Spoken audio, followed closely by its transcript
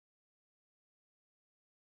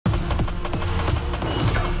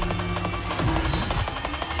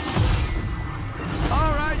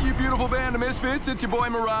beautiful band of misfits. It's your boy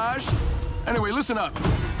Mirage. Anyway, listen up.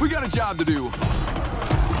 We got a job to do.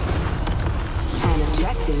 An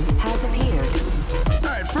objective has appeared. All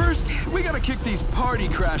right, first, we gotta kick these party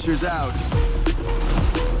crashers out.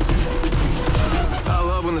 I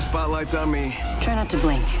love when the spotlight's on me. Try not to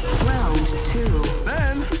blink. Round 2.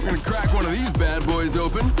 Then, we're gonna crack one of these bad boys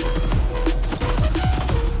open.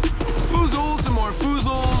 Foozle, some more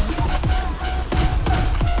foozles.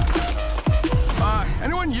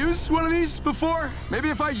 Anyone used one of these before? Maybe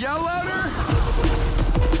if I yell louder?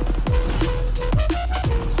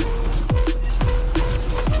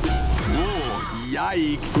 Whoa,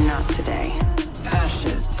 yikes. Not today.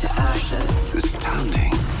 Ashes to ashes.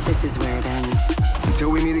 Astounding. This is where it ends. Until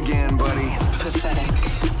we meet again, buddy. Pathetic.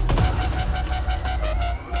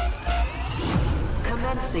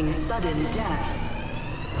 Commencing sudden death.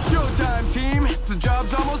 Showtime, team. The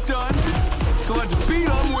job's almost done. So let's beat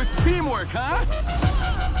them with teamwork, huh?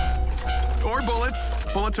 Or bullets.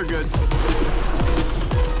 Bullets are good.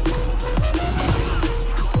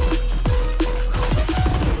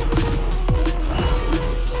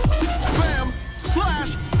 Bam!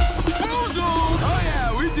 Slash! Boozle! Oh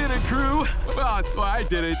yeah, we did it, crew. Well, I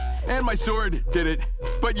did it. And my sword did it.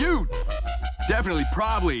 But you definitely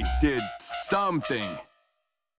probably did something.